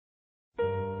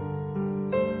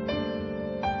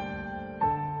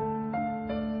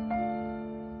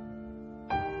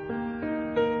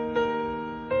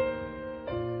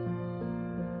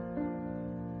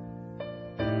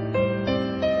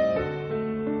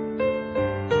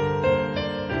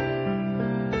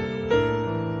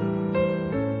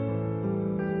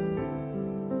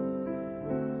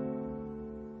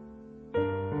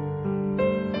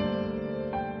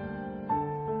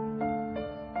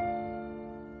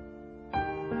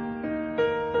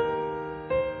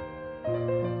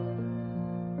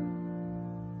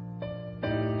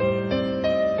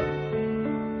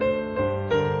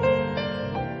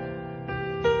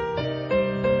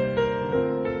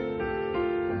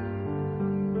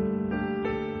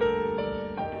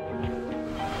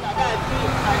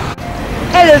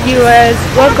Hello viewers,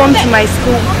 welcome to my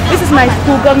school. This is my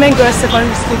school, Ggss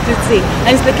Secondary School Tutsi,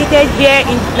 and it's located here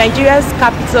in Nigeria's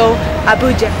capital,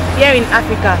 Abuja, here in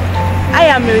Africa. I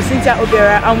am Cynthia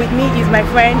Obiora, and with me is my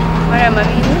friend Mariam.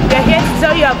 We are here to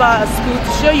tell you about our school,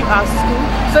 to show you our school.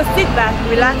 So sit back,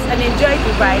 relax, and enjoy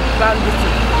the ride around the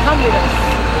city. Come with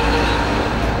us.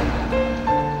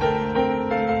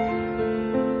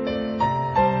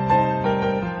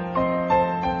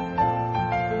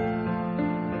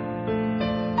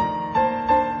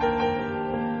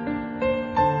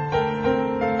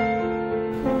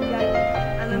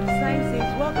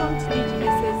 Welcome to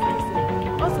Ggss Story.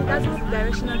 Also, that is the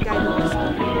directional guide of the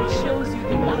school. It shows you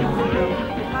the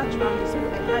path around the school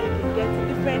and how you can get to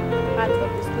different parts of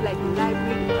the school, like the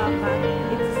library, the car park,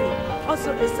 etc.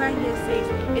 Also, a sign here says,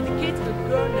 educate to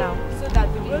grow now so that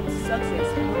the road to success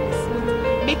will be smooth.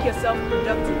 Make yourself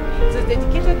productive. So it's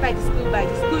dedicated by the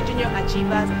school junior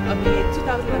achievers of the year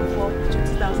 2004 to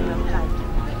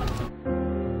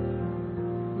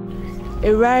 2005.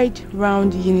 A ride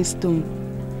round Uni.Stone.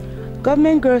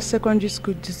 Ggss Secondary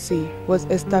School Tutsi was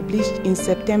established in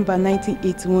September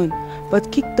 1981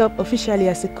 but kicked off officially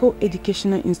as a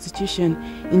co-educational institution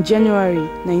in January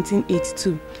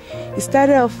 1982. It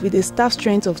started off with a staff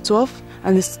strength of 12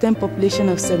 and a student population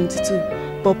of 72,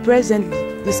 but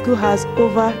presently the school has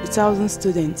over 1,000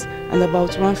 students and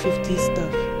about 150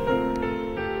 staff.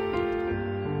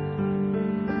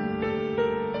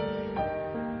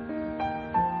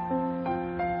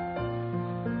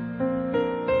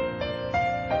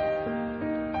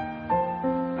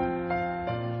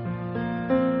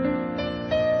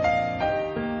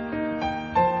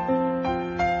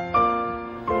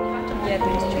 The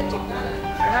administrative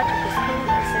part of the school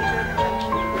is central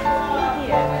attraction.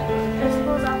 Here, the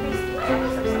principal's office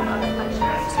consists of some other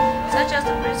functionaries, such as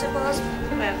the principal's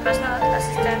personal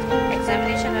assistant,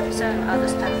 examination officer, and other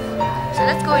staff. So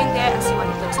let's go in there and see what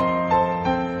it looks like.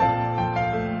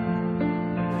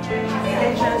 The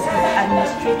entrance is the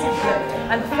administrative block,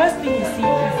 and the first thing you see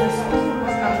is the school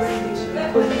rules and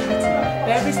regulations for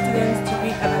every student to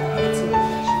read and adhere to.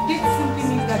 This simply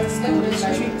means that the school is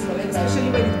strict,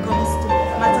 especially when it comes to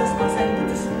matters concerning the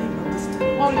discipline of the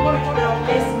student.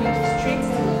 This means strict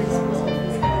to the principles of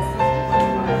the school.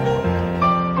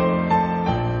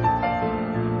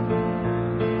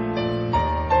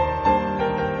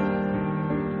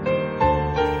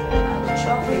 The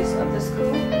trophies of the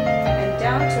school, and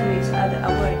down to it are the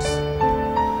awards.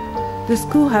 The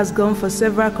school has gone for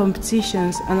several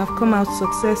competitions and have come out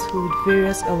successful with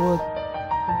various awards.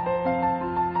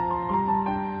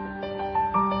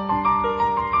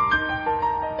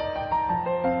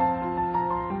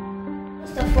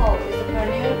 First of all is the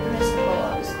perennial principal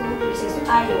of the school, Mrs.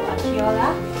 Ayo Akiola,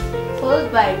 followed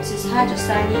by Mrs.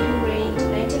 Hajosani, who reigned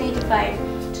 1985 to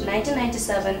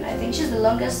 1997. I think she's the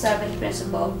longest serving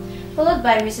principal. Followed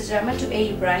by Mrs. Ramatu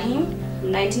A. Ibrahim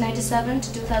from 1997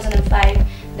 to 2005.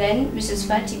 Then Mrs.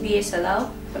 Fatih B. A. Salau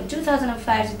from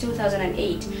 2005 to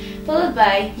 2008. Followed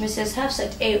by Mrs.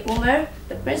 Hafsat A. Umar,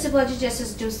 the principal of Ggss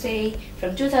Story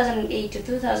from 2008 to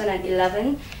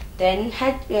 2011. Then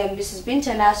had Mrs.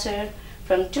 Binta Nasser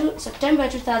from September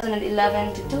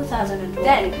 2011 to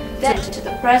 2012. Then to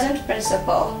the present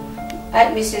principal,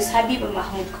 at Mrs. Habiba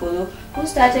Mahmoud Kulu, who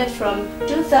started from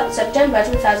September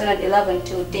 2011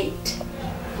 to date.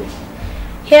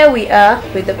 Here we are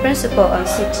with the principal on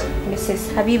seat,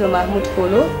 Mrs. Habiba Mahmoud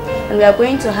Kulu, and we are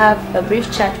going to have a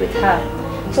brief chat with her.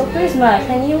 So please, Ma,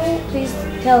 can you please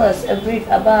tell us a brief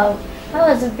about how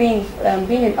has it been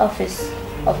being in office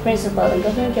of principal in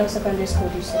Ggss Secondary School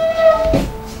Tutsi?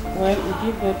 Well, we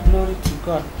give all glory to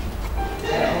God,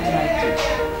 the Almighty,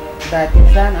 that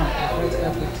designed and perfected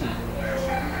everything.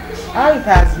 How it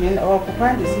has been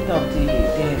occupying the seat of the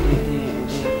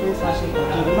principalship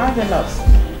of the marvelous.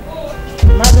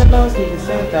 Marvelous in the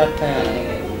sense that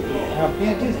I've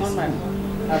been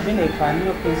a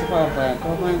pioneer principal of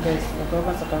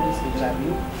Ggss Secondary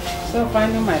School. So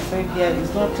finding myself here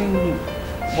is nothing new,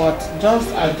 but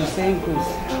just as the saying goes,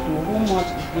 to whom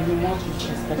much is given, much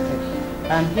is expected.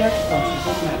 I'm here to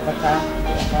contribute my quota to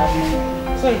the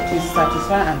environment, so it is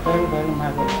satisfying and very, very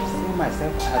marvelous to see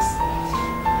myself as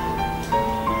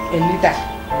a leader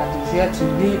that is here to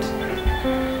lead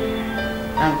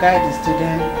and guide the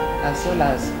student as well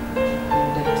as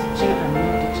the teaching and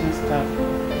non-teaching staff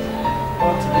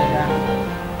all together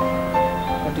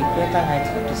for the greater height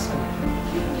of the school.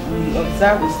 We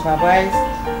observe, we supervise,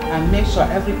 and make sure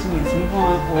everything is moving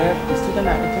on well. The students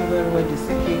are eating very well, the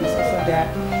CP is also there.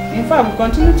 In fact, we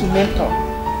continue to mentor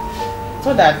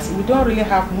so that we don't really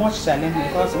have much challenge,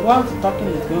 because once the talking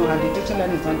is going and the teaching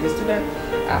learning is on, the students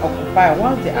are occupied.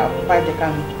 Once they are occupied, they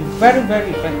can be very, very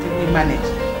effectively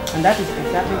managed. And that is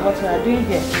exactly what we are doing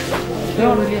here. We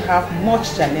don't really have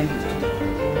much challenge. The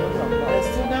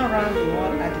students around the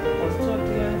world are the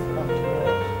custodians of the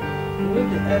world. With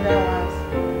the other ones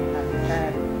are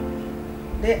retired.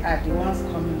 They are the ones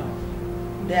coming up.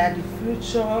 They are the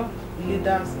future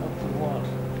leaders of the world.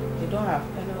 They don't have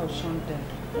any option then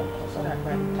to focus, so that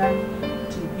by the time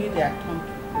it will be their turn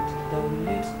to lead, they will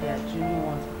lead their junior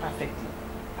ones perfectly.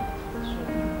 So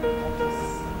that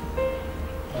is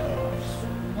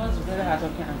was very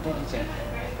hardworking and intelligent.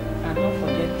 And don't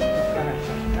forget your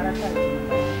character. Character is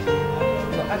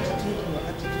your attitude, your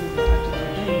attitude, your attitude.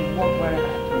 Then you work very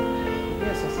hard. You'll be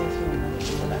a successful woman.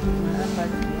 So that is my advice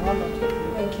to all of you.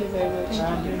 Thank you very much.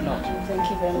 Thank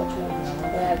you very much, Mom.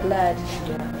 We are glad.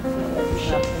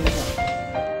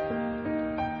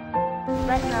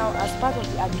 Right now, as part of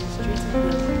the administrative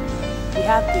building, we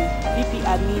have the VP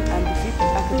Admin and the VP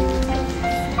Academic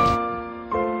Office.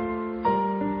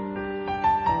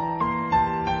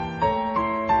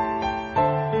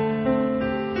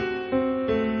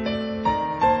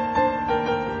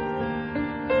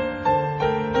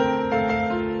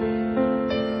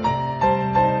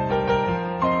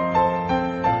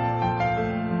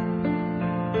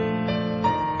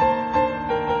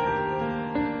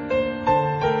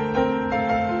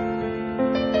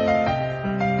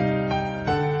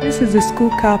 This is the school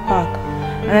car park,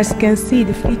 and as you can see,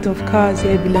 the fleet of cars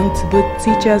here belong to both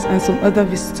teachers and some other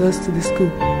visitors to the school.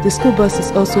 The school bus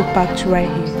is also parked right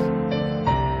here.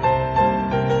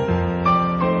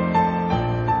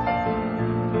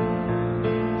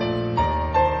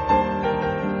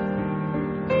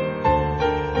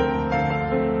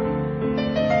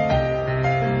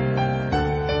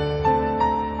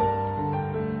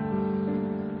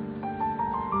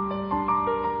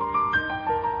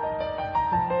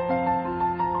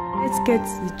 Let's get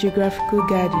to the geographical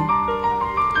garden.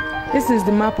 This is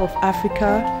the map of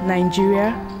Africa,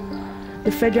 Nigeria,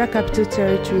 the Federal Capital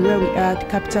Territory where we are, the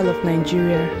capital of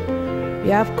Nigeria. We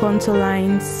have contour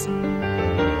lines.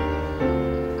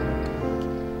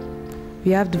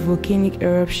 We have the volcanic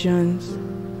eruptions,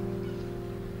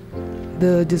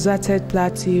 the deserted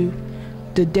plateau,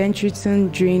 the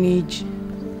detritus drainage.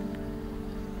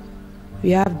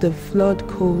 We have the flood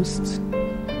coast.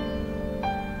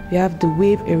 We have the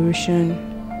wave erosion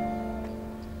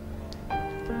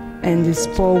and the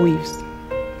spore waves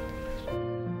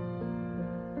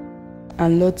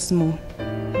and lots more.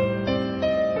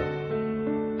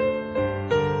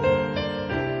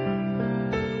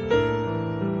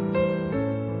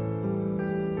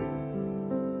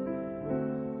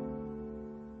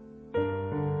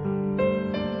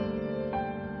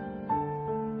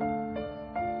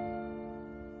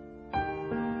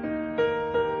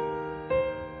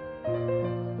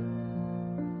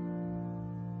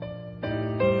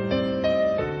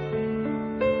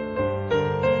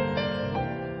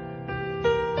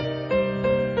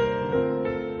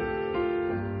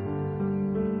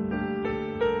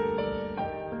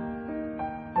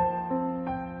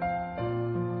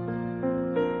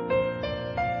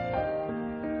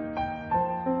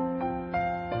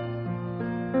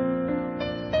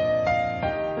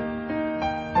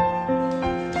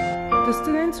 The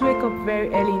students wake up very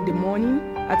early in the morning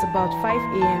at about 5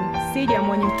 a.m., say their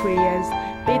morning prayers,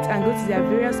 bathe and go to their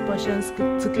various portions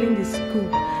to clean the school.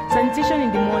 Sanitation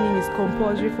in the morning is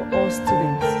compulsory for all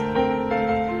students.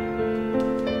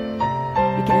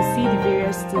 You can see the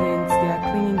various students, they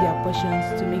are cleaning their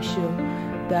portions to make sure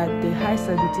that the high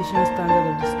sanitation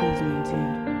standard of the school is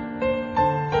maintained.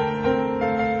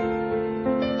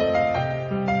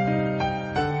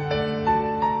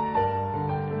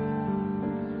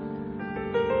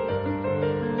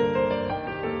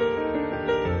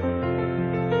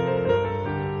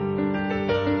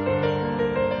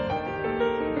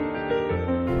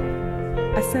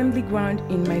 Assembly ground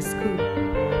in my school.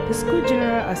 The school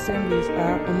general assemblies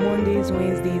are on Mondays,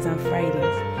 Wednesdays and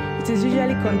Fridays. It is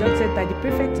usually conducted by the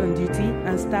prefect on duty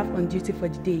and staff on duty for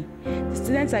the day. The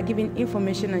students are given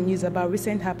information and news about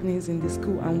recent happenings in the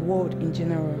school and world in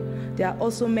general. They are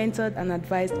also mentored and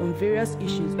advised on various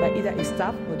issues by either a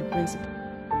staff or the principal.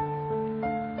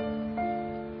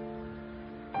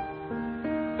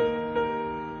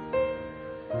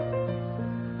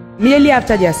 Immediately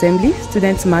after the assembly,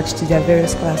 students march to their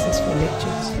various classes for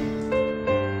lectures.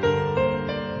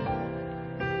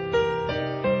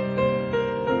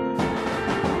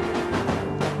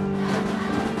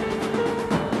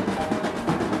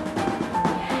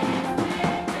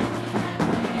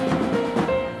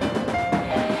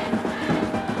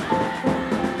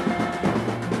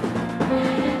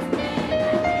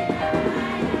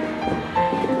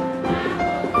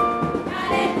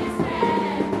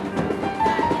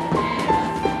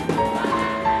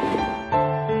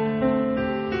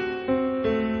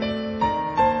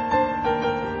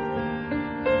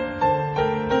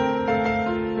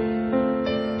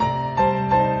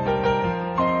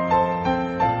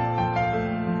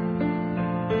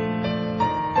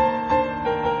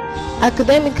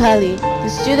 Academically, the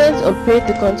students operate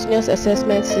the continuous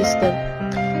assessment system.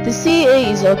 The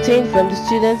CA is obtained from the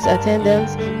students'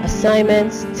 attendance,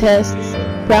 assignments, tests,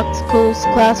 practicals,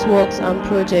 classworks, and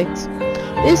projects.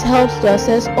 This helps to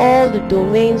assess all the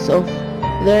domains of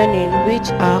learning,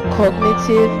 which are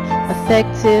cognitive,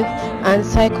 affective, and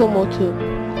psychomotor.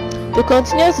 The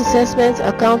continuous assessments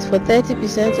account for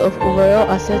 30% of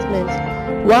overall assessment,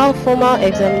 while formal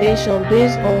examination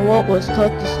based on what was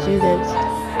taught to students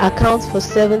accounts for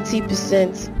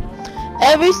 70%.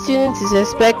 Every student is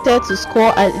expected to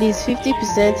score at least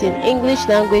 50% in English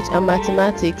language and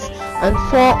mathematics and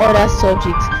 4 other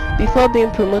subjects before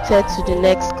being promoted to the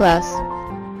next class.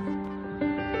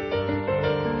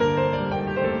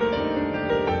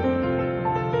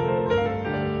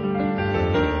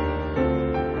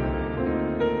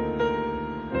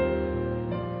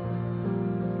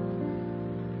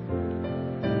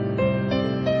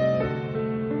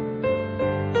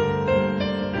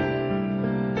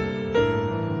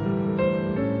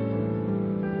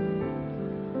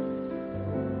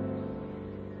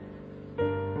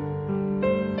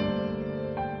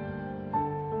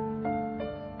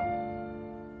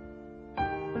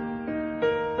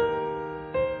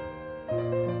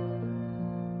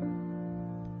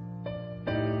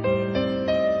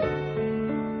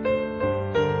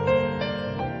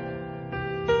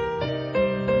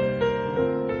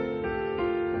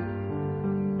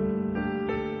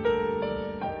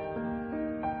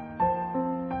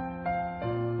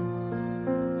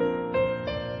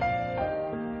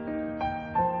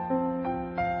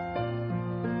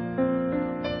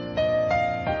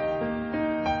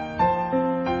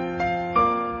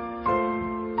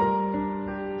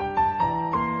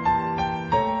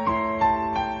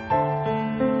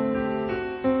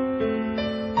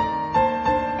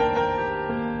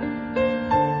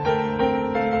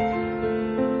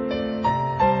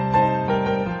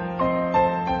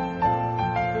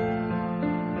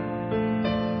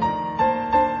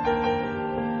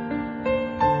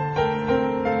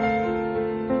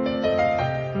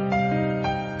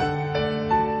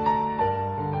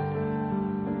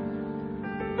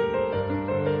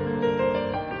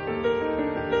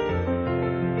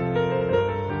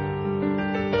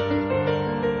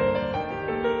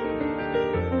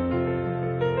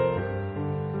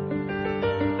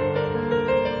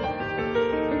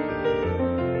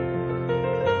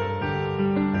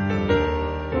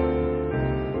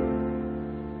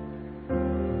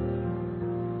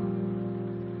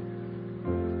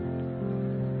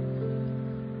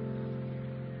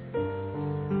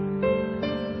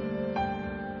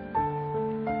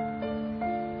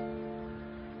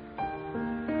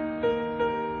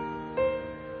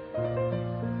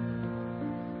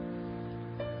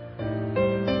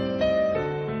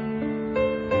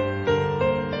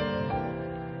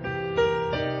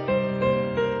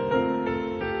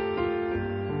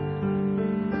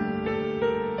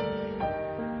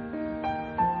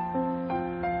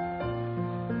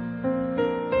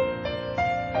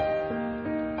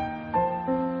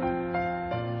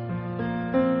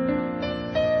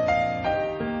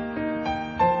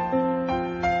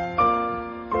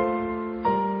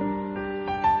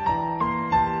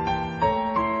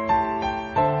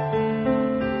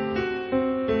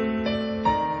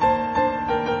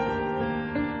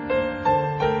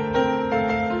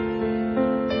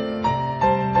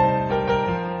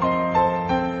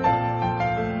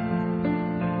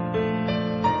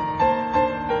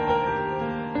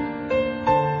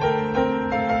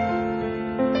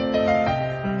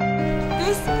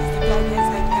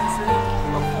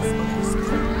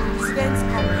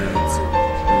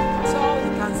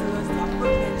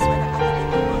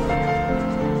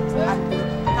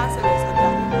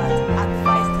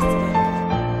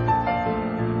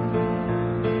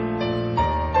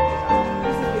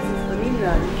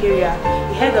 Nigeria,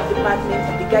 the head of department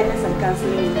of the guidance and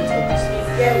counseling unit of the school.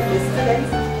 Here with the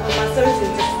students, I'm sorry to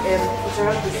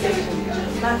interrupt the session.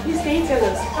 Now, please can you tell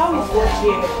us how is work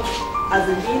here as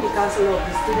in being the counselor of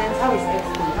the students? How is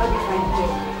everything? How do you find the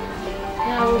job?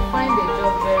 Yeah, I will find the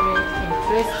job very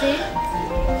interesting.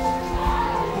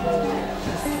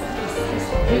 It's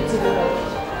beautiful,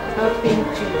 helping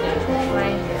children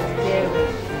find their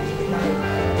way,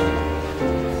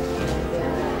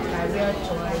 career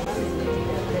choice,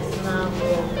 personal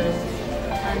progress,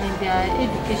 and in their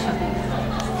education.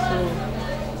 So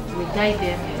we guide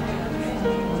them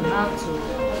on how to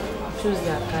choose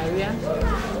their career,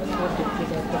 what to do,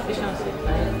 their professions in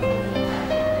life,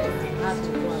 and how to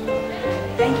go about it.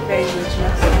 Thank you very much,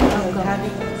 ma'am, for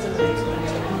having so much.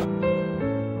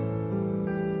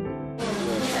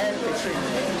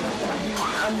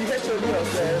 I'm the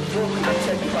book and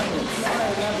check departments.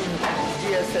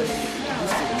 GSS.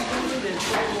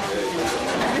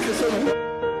 This is so important.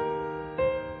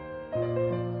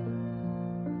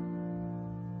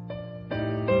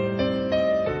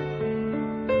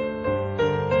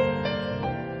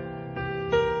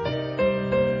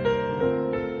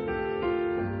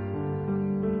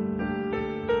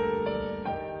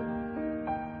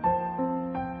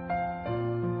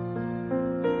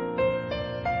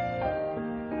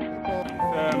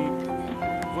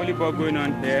 Volleyball going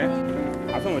on here,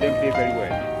 and some of them play very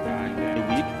well. And the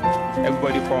week,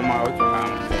 everybody come out.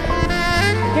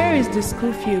 Here is the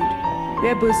school field,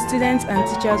 where both students and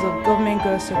teachers of Government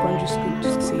Girls Secondary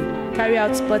School carry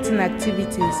out sporting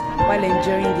activities while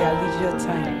enjoying their leisure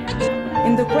time.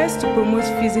 In the quest to promote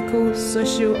physical,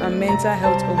 social, and mental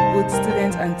health of both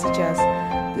students and teachers,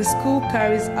 the school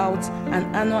carries out an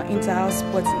annual inter-house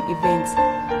sporting event,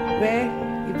 where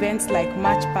events like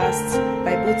match pasts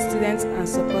by both students and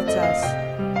supporters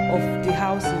of the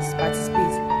houses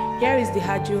participate. Here is the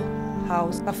Hajo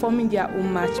house performing their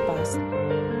own match past.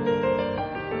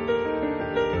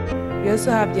 We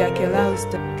also have the Akela house.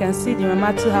 You can see the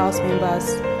Ramatu house members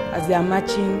as they are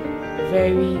marching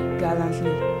very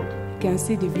gallantly. You can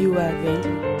see the viewer event.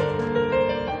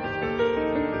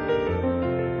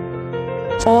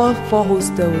 All 4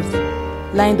 hostels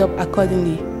lined up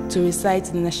accordingly to recite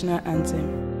the national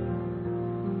anthem.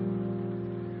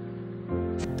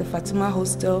 The Fatima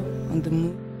Hostel on the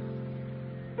move.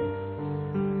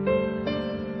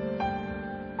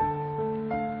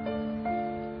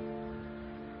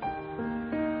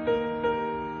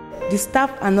 The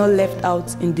staff are not left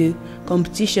out in the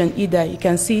competition either. You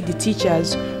can see the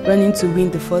teachers running to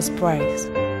win the first prize.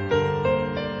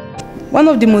 One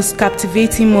of the most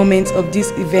captivating moments of this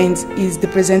event is the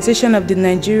presentation of the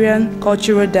Nigerian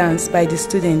cultural dance by the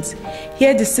students.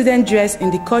 Here the students dress in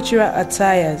the cultural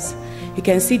attires. You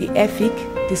can see the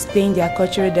Efik displaying their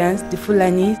cultural dance, the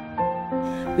Fulanis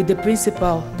with the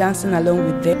principal dancing along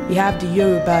with them. We have the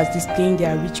Yorubas displaying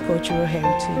their rich cultural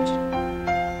heritage.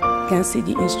 You can see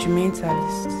the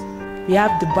instrumentalists. We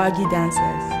have the baggy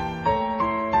dancers.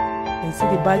 You can see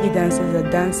the baggy dancers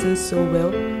are dancing so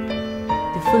well.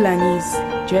 The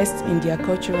Fulanis dressed in their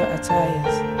cultural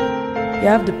attires. You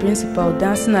have the principal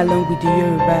dancing along with the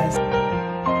Yorubas.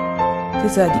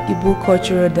 These are the Igbo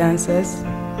cultural dancers.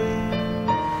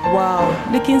 Wow,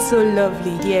 looking so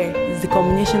lovely here is the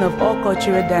combination of all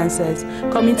cultural dancers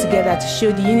coming together to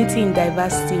show the unity in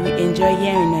diversity we enjoy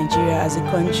here in Nigeria as a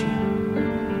country.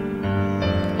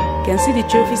 You can see the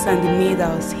trophies and the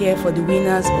medals here for the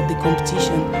winners of the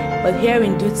competition, but here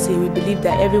in Dutse we believe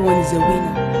that everyone is a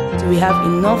winner, so we have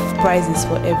enough prizes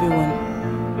for everyone.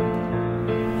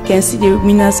 You can see the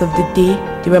winners of the day,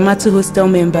 the Ramatu hostel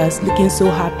members looking so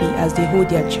happy as they hold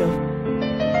their trophy.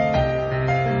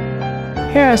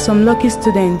 Here are some lucky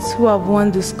students who have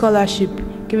won the scholarship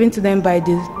given to them by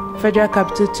the Federal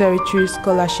Capital Territory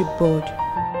Scholarship Board.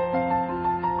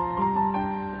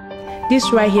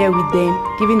 This right here with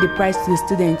them, giving the prize to the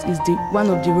students, is one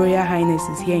of the Royal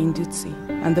Highnesses here in Dutse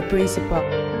and the principal.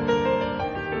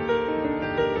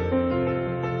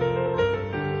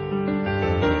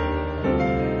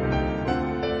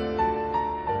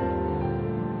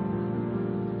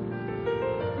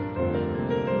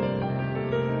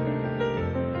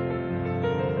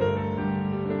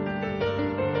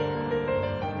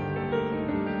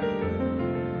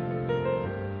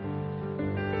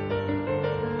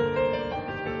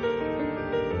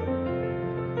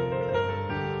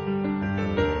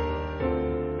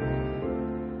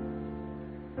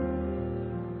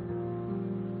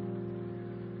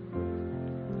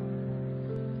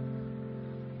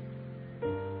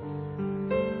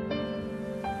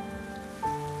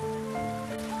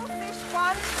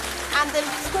 And the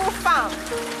school farm.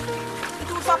 It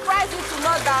will surprise you to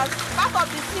know that part of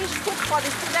the fish cooked for the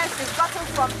students is gotten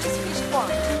from this fish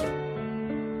pond.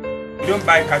 We don't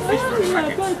buy catfish from the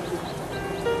market.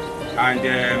 And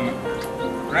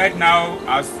right now,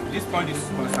 as this pond is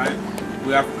concerned,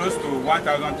 we have close to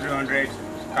 1,300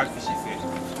 catfishes here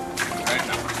right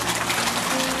now.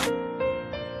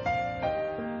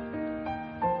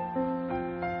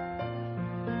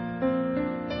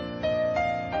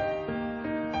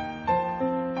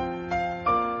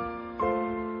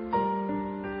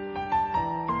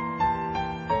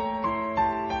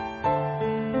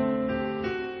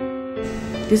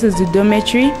 This is the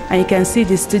dormitory, and you can see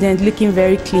the students looking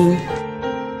very clean.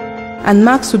 And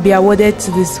marks will be awarded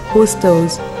to these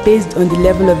hostels based on the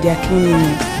level of their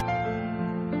cleanliness.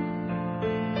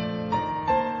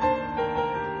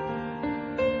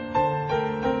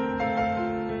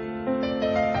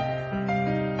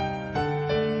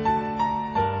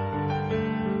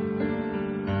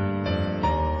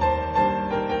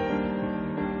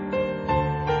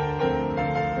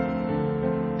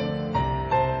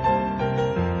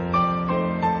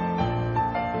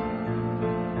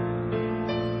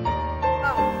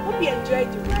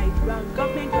 ride around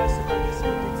Government Girls Secondary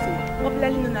School,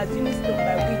 popularly known as Uni.Stone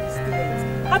by we the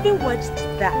students. Having watched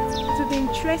that, it would be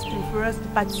interesting for us to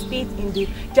participate in the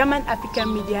German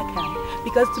African Media Camp,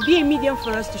 because to be a medium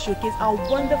for us to showcase our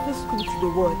wonderful school to the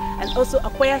world and also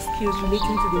acquire skills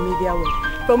relating to the media world.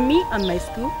 From me and my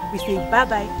school, we say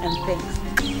bye-bye and thanks.